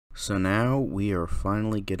So now we are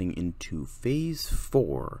finally getting into Phase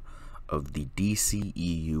 4 of the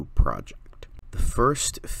DCEU Project. The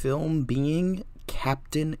first film being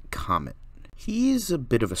Captain Comet. He is a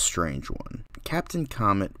bit of a strange one. Captain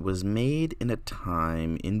Comet was made in a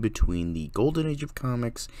time in between the Golden Age of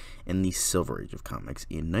Comics and the Silver Age of Comics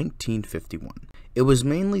in 1951. It was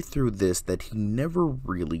mainly through this that he never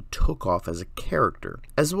really took off as a character,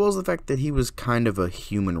 as well as the fact that he was kind of a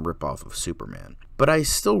human ripoff of Superman. But I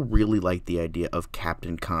still really like the idea of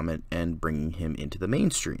Captain Comet and bringing him into the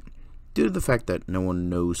mainstream. Due to the fact that no one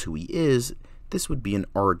knows who he is, this would be an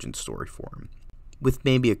origin story for him, with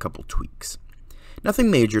maybe a couple tweaks.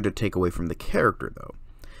 Nothing major to take away from the character, though.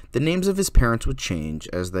 The names of his parents would change,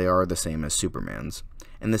 as they are the same as Superman's,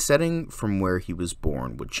 and the setting from where he was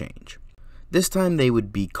born would change. This time they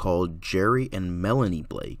would be called Jerry and Melanie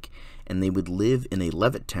Blake, and they would live in a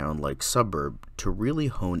Levittown-like suburb to really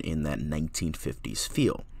hone in that 1950s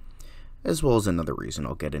feel, as well as another reason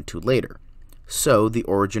I'll get into later. So, the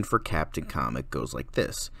origin for Captain Comet goes like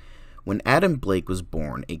this. When Adam Blake was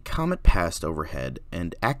born, a comet passed overhead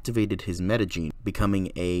and activated his metagene,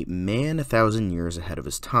 becoming a man 1,000 years ahead of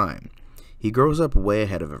his time. He grows up way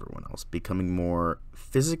ahead of everyone else, becoming more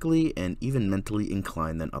physically and even mentally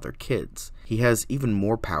inclined than other kids. He has even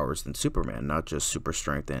more powers than Superman, not just super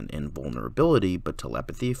strength and invulnerability, but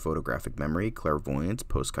telepathy, photographic memory, clairvoyance,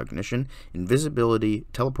 postcognition, invisibility,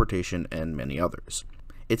 teleportation, and many others.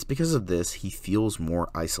 It's because of this he feels more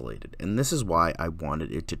isolated, and this is why I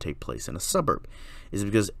wanted it to take place in a suburb, is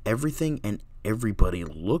because everything and everybody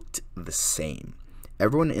looked the same.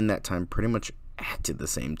 Everyone in that time pretty much acted the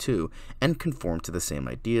same too, and conformed to the same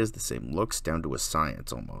ideas, the same looks, down to a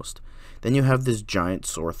science almost. Then you have this giant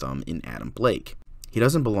sore thumb in Adam Blake. He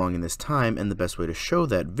doesn't belong in this time, and the best way to show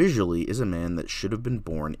that visually is a man that should have been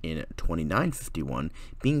born in 2951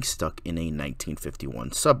 being stuck in a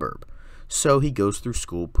 1951 suburb. So he goes through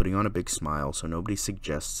school putting on a big smile so nobody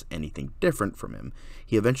suggests anything different from him.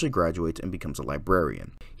 He eventually graduates and becomes a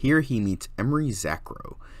librarian. Here he meets Emery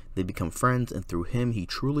Zacro. They become friends, and through him he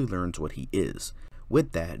truly learns what he is.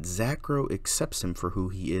 With that, Zacro accepts him for who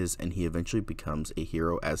he is, and he eventually becomes a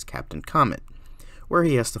hero as Captain Comet, where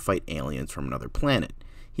he has to fight aliens from another planet.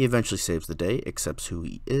 He eventually saves the day, accepts who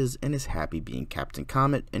he is, and is happy being Captain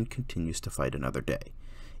Comet, and continues to fight another day.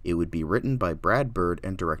 It would be written by Brad Bird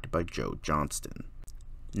and directed by Joe Johnston.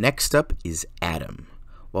 Next up is Adam.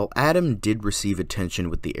 While Adam did receive attention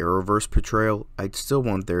with the Arrowverse portrayal, I'd still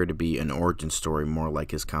want there to be an origin story more like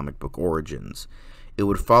his comic book origins. It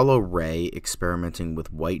would follow Ray experimenting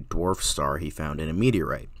with white dwarf star he found in a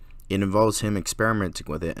meteorite. It involves him experimenting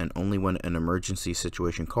with it, and only when an emergency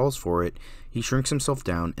situation calls for it, he shrinks himself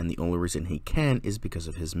down, and the only reason he can is because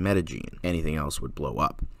of his metagene. Anything else would blow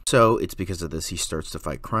up. So, it's because of this he starts to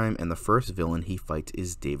fight crime, and the first villain he fights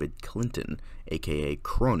is David Clinton, aka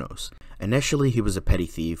Kronos. Initially, he was a petty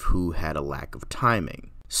thief who had a lack of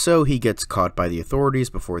timing. So he gets caught by the authorities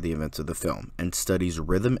before the events of the film, and studies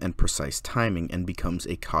rhythm and precise timing, and becomes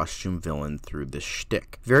a costume villain through this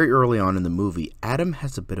shtick. Very early on in the movie, Adam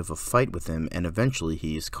has a bit of a fight with him, and eventually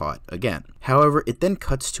he is caught again. However, it then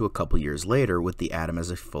cuts to a couple years later with the Adam as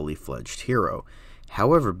a fully fledged hero.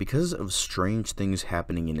 However, because of strange things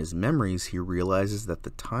happening in his memories, he realizes that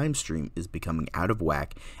the time stream is becoming out of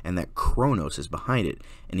whack and that Kronos is behind it,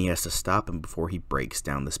 and he has to stop him before he breaks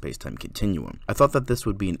down the space-time continuum. I thought that this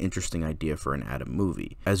would be an interesting idea for an Adam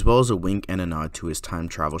movie, as well as a wink and a nod to his time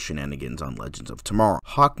travel shenanigans on Legends of Tomorrow.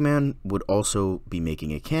 Hawkman would also be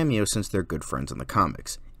making a cameo since they're good friends in the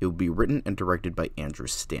comics. It would be written and directed by Andrew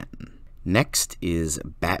Stanton. Next is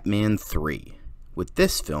Batman 3. With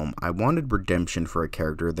this film, I wanted redemption for a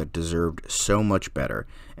character that deserved so much better,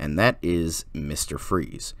 and that is Mr.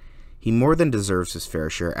 Freeze. He more than deserves his fair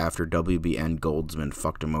share after WB and Goldsman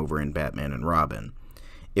fucked him over in Batman and Robin.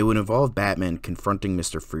 It would involve Batman confronting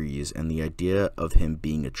Mr. Freeze and the idea of him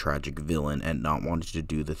being a tragic villain and not wanting to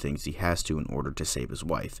do the things he has to in order to save his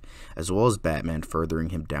wife, as well as Batman furthering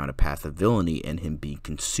him down a path of villainy and him being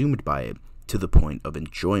consumed by it to the point of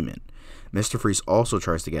enjoyment. Mr. Freeze also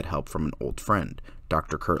tries to get help from an old friend,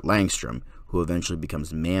 Dr. Kurt Langstrom, who eventually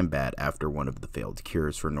becomes Man-Bat after one of the failed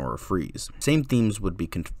cures for Nora Freeze. Same themes would be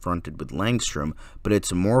confronted with Langstrom, but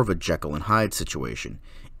it's more of a Jekyll and Hyde situation.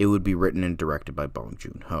 It would be written and directed by Bong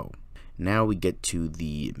Joon-ho. Now we get to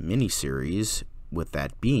the miniseries, with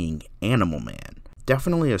that being Animal Man.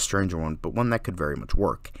 Definitely a stranger one, but one that could very much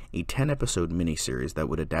work. A 10-episode miniseries that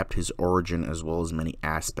would adapt his origin as well as many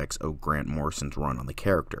aspects of Grant Morrison's run on the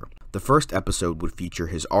character. The first episode would feature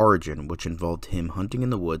his origin, which involved him hunting in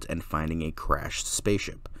the woods and finding a crashed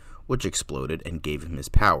spaceship. which exploded and gave him his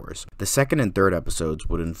powers. The second and third episodes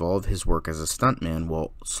would involve his work as a stuntman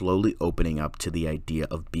while slowly opening up to the idea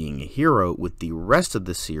of being a hero, with the rest of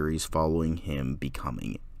the series following him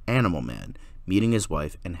becoming Animal Man, meeting his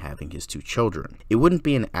wife, and having his 2 children. It wouldn't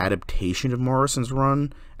be an adaptation of Morrison's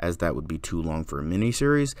run, as that would be too long for a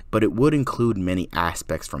miniseries, but it would include many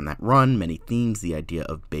aspects from that run, many themes, the idea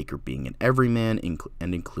of Baker being an everyman,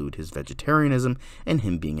 and include his vegetarianism and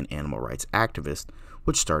him being an animal rights activist,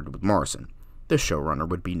 which started with Morrison. The showrunner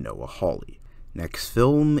would be Noah Hawley. Next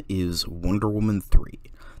film is Wonder Woman 3.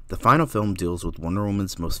 The final film deals with Wonder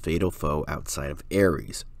Woman's most fatal foe outside of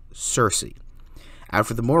Ares, Circe.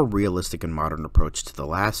 After the more realistic and modern approach to the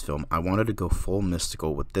last film, I wanted to go full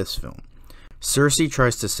mystical with this film. Circe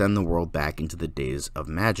tries to send the world back into the days of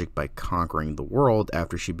magic by conquering the world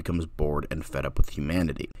after she becomes bored and fed up with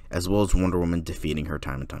humanity, as well as Wonder Woman defeating her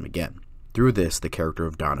time and time again. Through this, the character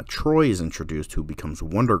of Donna Troy is introduced, who becomes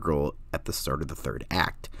Wonder Girl at the start of the third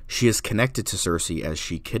act. She is connected to Circe as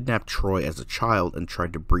she kidnapped Troy as a child and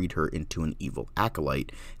tried to breed her into an evil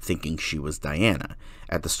acolyte, thinking she was Diana.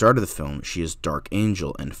 At the start of the film, she is Dark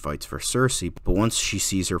Angel and fights for Circe, but once she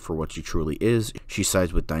sees her for what she truly is, she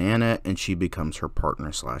sides with Diana and she becomes her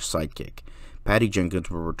partner/sidekick. Patty Jenkins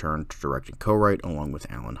will return to direct and co-write along with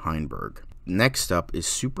Alan Heinberg. Next up is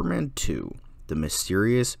Superman 2. The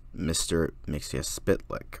Mysterious Mr.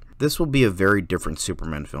 Mxyzptlk. This will be a very different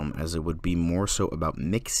Superman film, as it would be more so about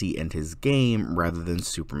Mixie and his game rather than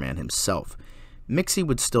Superman himself. Mixie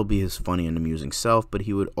would still be his funny and amusing self, but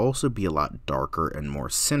he would also be a lot darker and more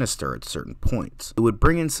sinister at certain points. It would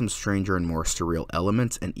bring in some stranger and more surreal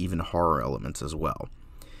elements and even horror elements as well.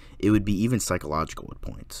 It would be even psychological at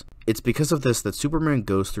points. It's because of this that Superman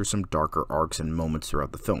goes through some darker arcs and moments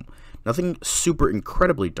throughout the film. Nothing super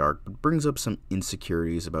incredibly dark, but brings up some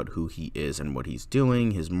insecurities about who he is and what he's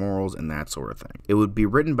doing, his morals, and that sort of thing. It would be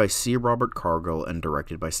written by C. Robert Cargill and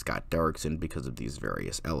directed by Scott Derrickson because of these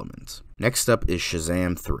various elements. Next up is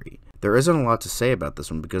Shazam 3. There isn't a lot to say about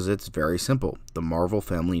this one because it's very simple. The Marvel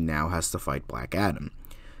family now has to fight Black Adam.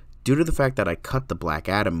 Due to the fact that I cut the Black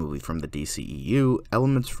Adam movie from the DCEU,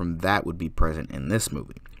 elements from that would be present in this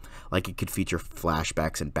movie. Like it could feature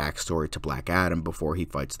flashbacks and backstory to Black Adam before he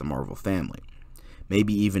fights the Marvel family.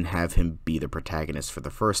 Maybe even have him be the protagonist for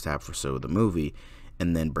the first half or so of the movie,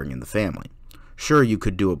 and then bring in the family. Sure, you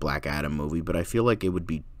could do a Black Adam movie, but I feel like it would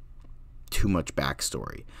be too much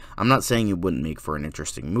backstory. I'm not saying it wouldn't make for an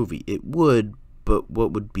interesting movie. It would, but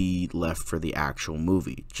what would be left for the actual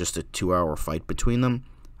movie? Just a 2-hour fight between them?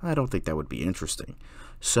 I don't think that would be interesting.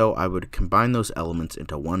 So I would combine those elements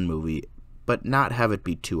into one movie, but not have it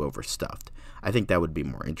be too overstuffed. I think that would be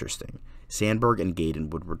more interesting. Sandberg and Gayden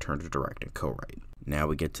would return to direct and co-write. Now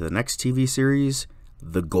we get to the next TV series,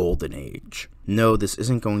 The Golden Age. No, this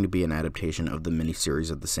isn't going to be an adaptation of the miniseries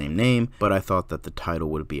of the same name, but I thought that the title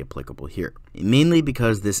would be applicable here. Mainly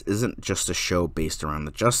because this isn't just a show based around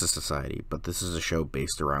the Justice Society, but this is a show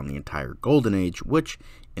based around the entire Golden Age, which,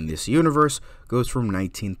 in this universe, goes from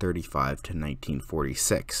 1935 to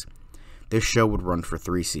 1946. This show would run for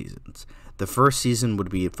 3 seasons. The first season would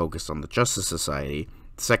be focused on the Justice Society,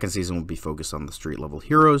 the second season would be focused on the street-level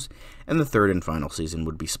heroes, and the third and final season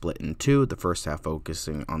would be split in 2, the first half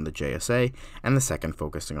focusing on the JSA, and the second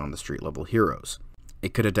focusing on the street-level heroes.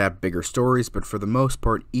 It could adapt bigger stories, but for the most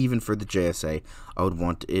part, even for the JSA, I would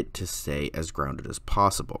want it to stay as grounded as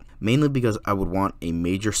possible. Mainly because I would want a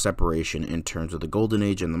major separation in terms of the Golden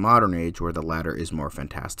Age and the Modern Age, where the latter is more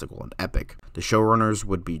fantastical and epic. The showrunners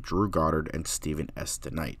would be Drew Goddard and Stephen S.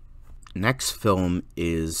 DeKnight. Next film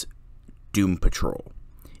is Doom Patrol.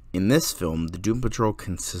 In this film, the Doom Patrol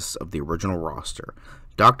consists of the original roster,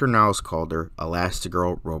 Dr. Niles Calder,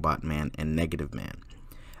 Elastigirl, Robot Man, and Negative Man,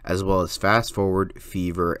 as well as Fast Forward,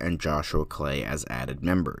 Fever, and Joshua Clay as added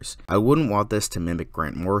members. I wouldn't want this to mimic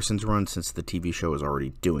Grant Morrison's run since the TV show is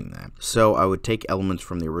already doing that, so I would take elements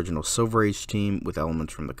from the original Silver Age team with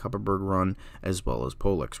elements from the Kupperberg run as well as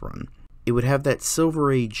Polek's run. It would have that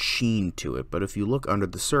Silver Age sheen to it, but if you look under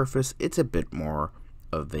the surface, it's a bit more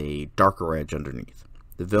of a darker edge underneath.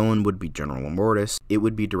 The villain would be General Immortus. It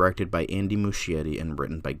would be directed by Andy Muschietti and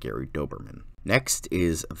written by Gary Doberman. Next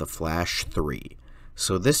is The Flash 3.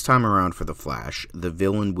 So this time around for The Flash, the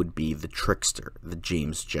villain would be the Trickster, the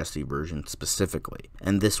James Jesse version specifically.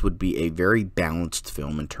 And this would be a very balanced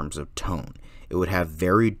film in terms of tone. It would have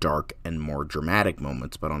very dark and more dramatic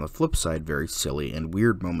moments, but on the flip side, very silly and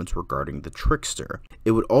weird moments regarding the Trickster.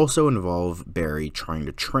 It would also involve Barry trying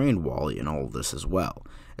to train Wally in all of this as well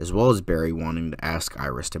as Barry wanting to ask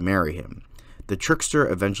Iris to marry him. The Trickster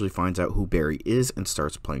eventually finds out who Barry is and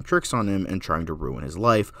starts playing tricks on him and trying to ruin his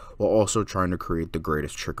life, while also trying to create the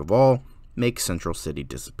greatest trick of all, make Central City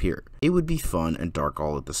disappear. It would be fun and dark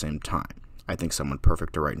all at the same time. I think someone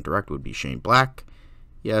perfect to write and direct would be Shane Black.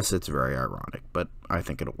 Yes, it's very ironic, but I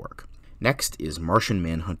think it'll work. Next is Martian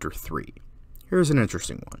Manhunter 3. Here's an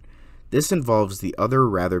interesting one. This involves the other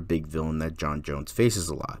rather big villain that John Jones faces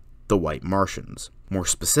a lot, the White Martians. More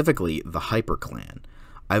specifically, the Hyper Clan.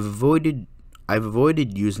 I've avoided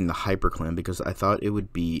using the Hyper Clan because I thought it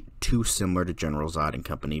would be too similar to General Zod and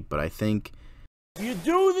company, but I think if you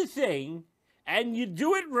do the thing, and you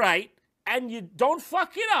do it right, and you don't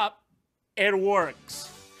fuck it up, it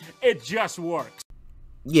works. It just works.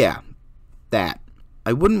 Yeah, that.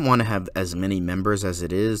 I wouldn't want to have as many members as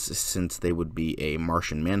it is, since they would be a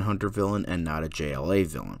Martian Manhunter villain and not a JLA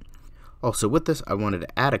villain. Also, with this, I wanted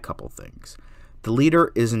to add a couple things. The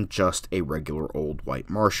leader isn't just a regular old white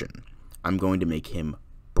Martian. I'm going to make him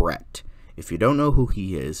Brett. If you don't know who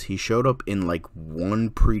he is, he showed up in like one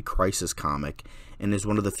pre-Crisis comic and is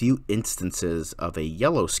one of the few instances of a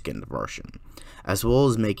yellow-skinned Martian, as well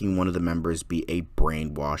as making one of the members be a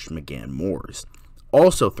brainwashed McGann Moores.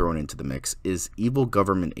 Also thrown into the mix is evil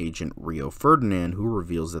government agent Rio Ferdinand, who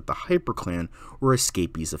reveals that the HyperClan were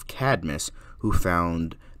escapees of Cadmus, who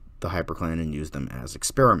found the HyperClan and used them as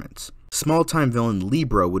experiments. Small-time villain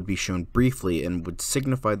Libra would be shown briefly and would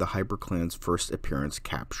signify the HyperClan's first appearance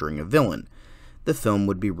capturing a villain. The film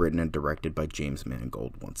would be written and directed by James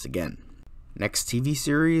Mangold once again. Next TV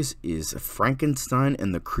series is Frankenstein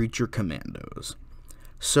and the Creature Commandos.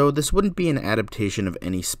 So this wouldn't be an adaptation of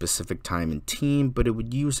any specific time and team, but it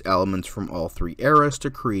would use elements from all three eras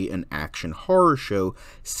to create an action horror show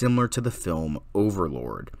similar to the film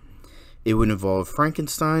Overlord. It would involve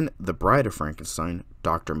Frankenstein, the Bride of Frankenstein,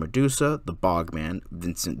 Dr. Medusa, the Bogman,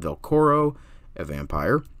 Vincent Velcoro, a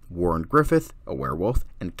vampire, Warren Griffith, a werewolf,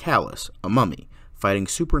 and Callus, a mummy, fighting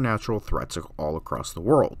supernatural threats all across the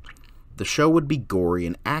world. The show would be gory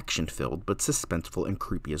and action-filled, but suspenseful and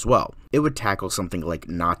creepy as well. It would tackle something like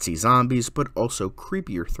Nazi zombies, but also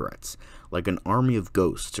creepier threats, like an army of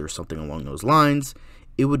ghosts or something along those lines.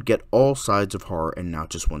 It would get all sides of horror and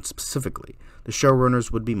not just one specifically. The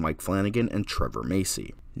showrunners would be Mike Flanagan and Trevor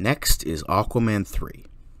Macy. Next is Aquaman 3.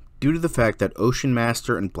 Due to the fact that Ocean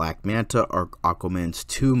Master and Black Manta are Aquaman's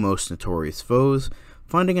two most notorious foes,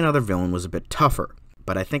 finding another villain was a bit tougher.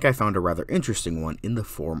 But I think I found a rather interesting one in the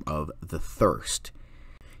form of the Thirst.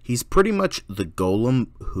 He's pretty much the golem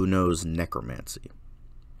who knows necromancy,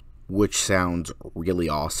 which sounds really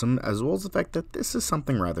awesome, as well as the fact that this is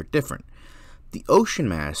something rather different. The Ocean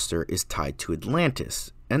Master is tied to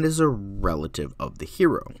Atlantis and is a relative of the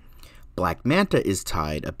hero. Black Manta is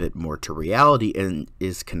tied a bit more to reality and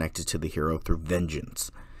is connected to the hero through vengeance.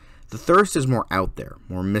 The Thirst is more out there,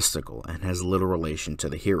 more mystical, and has little relation to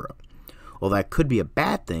the hero. While that could be a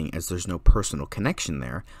bad thing as there's no personal connection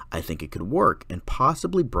there, I think it could work and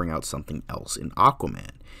possibly bring out something else in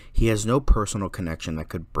Aquaman. He has no personal connection that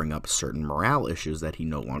could bring up certain morale issues that he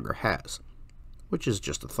no longer has, which is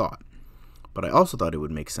just a thought. But I also thought it would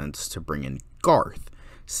make sense to bring in Garth,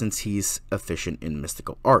 since he's efficient in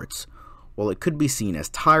mystical arts. While it could be seen as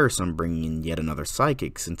tiresome bringing in yet another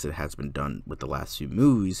psychic, since it has been done with the last few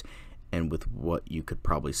movies, and with what you could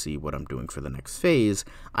probably see what I'm doing for the next phase,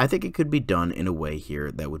 I think it could be done in a way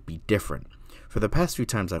here that would be different. For the past few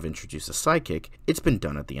times I've introduced a psychic, it's been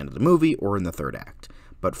done at the end of the movie or in the third act.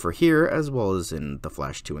 But for here, as well as in The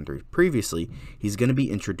Flash 2 and 3 previously, he's going to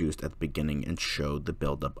be introduced at the beginning and show the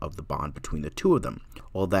buildup of the bond between the two of them.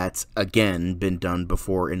 While that's, again, been done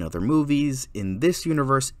before in other movies, in this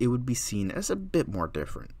universe, it would be seen as a bit more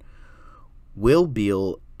different. Will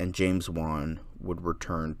Beall and James Wan would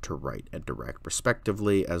return to write and direct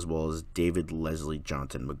respectively, as well as David Leslie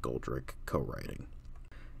Johnson McGoldrick co-writing.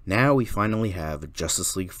 Now we finally have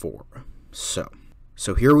Justice League 4.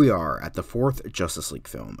 So here we are at the fourth Justice League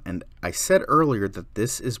film, and I said earlier that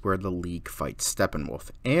this is where the League fights Steppenwolf,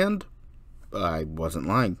 and I wasn't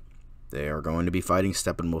lying. They are going to be fighting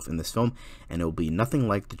Steppenwolf in this film, and it will be nothing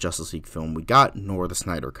like the Justice League film we got, nor the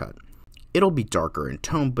Snyder Cut. It'll be darker in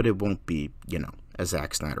tone, but it won't be, a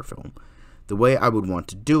Zack Snyder film. The way I would want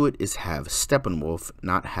to do it is have Steppenwolf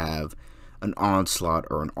not have an onslaught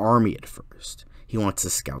or an army at first. He wants to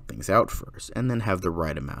scout things out first, and then have the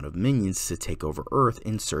right amount of minions to take over Earth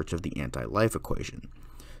in search of the anti-life equation.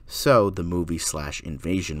 So the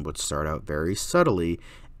movie/invasion would start out very subtly,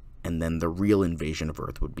 and then the real invasion of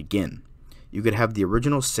Earth would begin. You could have the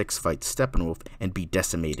original 6 fight Steppenwolf and be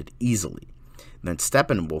decimated easily. Then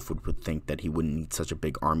Steppenwolf would think that he wouldn't need such a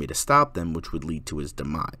big army to stop them, which would lead to his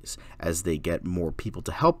demise, as they get more people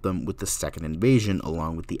to help them with the second invasion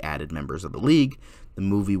along with the added members of the League. The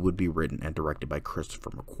movie would be written and directed by Christopher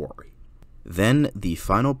McQuarrie. Then the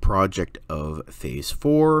final project of Phase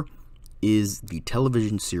 4 is the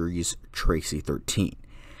television series Tracy 13.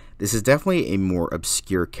 This is definitely a more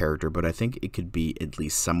obscure character, but I think it could be at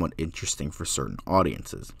least somewhat interesting for certain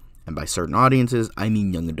audiences. And by certain audiences, I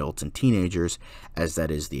mean young adults and teenagers, as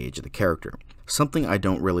that is the age of the character. Something I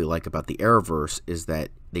don't really like about the Arrowverse is that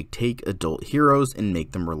they take adult heroes and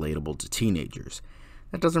make them relatable to teenagers.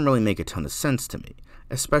 That doesn't really make a ton of sense to me,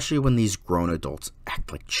 especially when these grown adults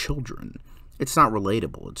act like children. It's not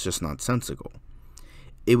relatable, it's just nonsensical.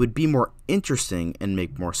 It would be more interesting and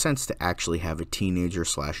make more sense to actually have a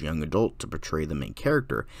teenager/young adult to portray the main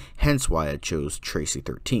character, hence why I chose Tracy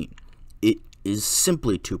 13. It is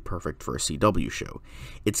simply too perfect for a CW show.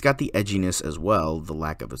 It's got the edginess as well, the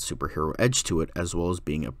lack of a superhero edge to it, as well as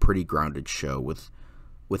being a pretty grounded show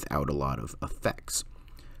without a lot of effects.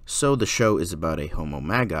 So the show is about a Homo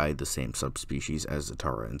Magi, the same subspecies as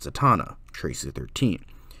Zatara and Zatanna, Tracy 13,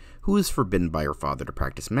 who is forbidden by her father to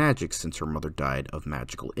practice magic since her mother died of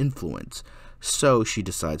magical influence. So she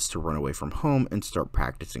decides to run away from home and start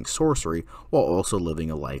practicing sorcery while also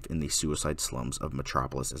living a life in the suicide slums of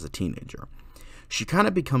Metropolis as a teenager. She kind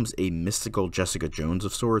of becomes a mystical Jessica Jones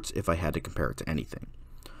of sorts if I had to compare it to anything.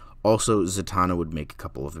 Also, Zatanna would make a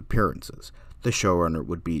couple of appearances. The showrunner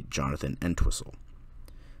would be Jonathan Entwistle.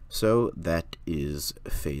 So that is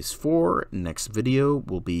Phase 4. Next video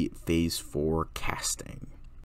will be Phase 4 casting.